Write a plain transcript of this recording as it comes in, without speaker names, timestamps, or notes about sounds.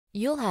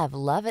You'll have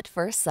love at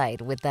first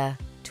sight with the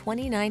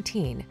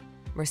 2019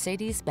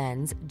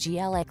 Mercedes-Benz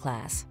GLA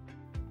class.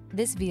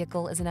 This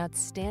vehicle is an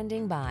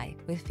outstanding buy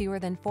with fewer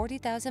than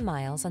 40,000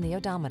 miles on the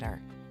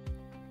odometer.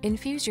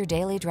 Infuse your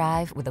daily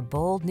drive with a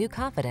bold new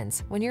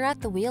confidence when you're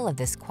at the wheel of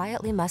this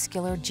quietly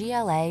muscular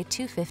GLA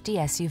 250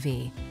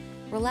 SUV.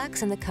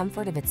 Relax in the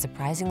comfort of its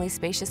surprisingly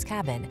spacious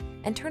cabin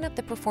and turn up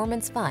the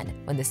performance fun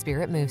when the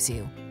spirit moves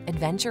you.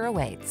 Adventure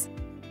awaits.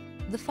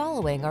 The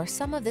following are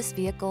some of this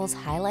vehicle's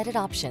highlighted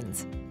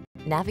options: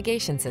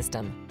 navigation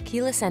system,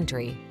 keyless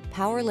entry,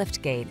 power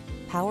liftgate,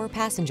 power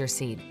passenger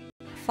seat,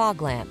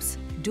 fog lamps,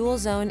 dual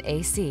zone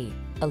AC,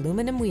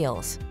 aluminum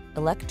wheels,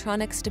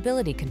 electronic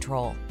stability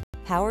control,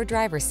 power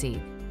driver's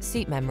seat,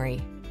 seat memory.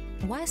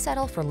 Why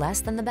settle for less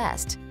than the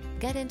best?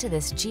 Get into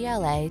this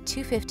GLA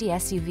 250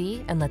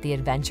 SUV and let the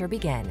adventure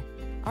begin.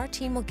 Our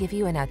team will give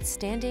you an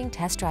outstanding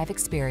test drive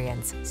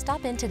experience.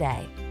 Stop in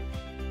today.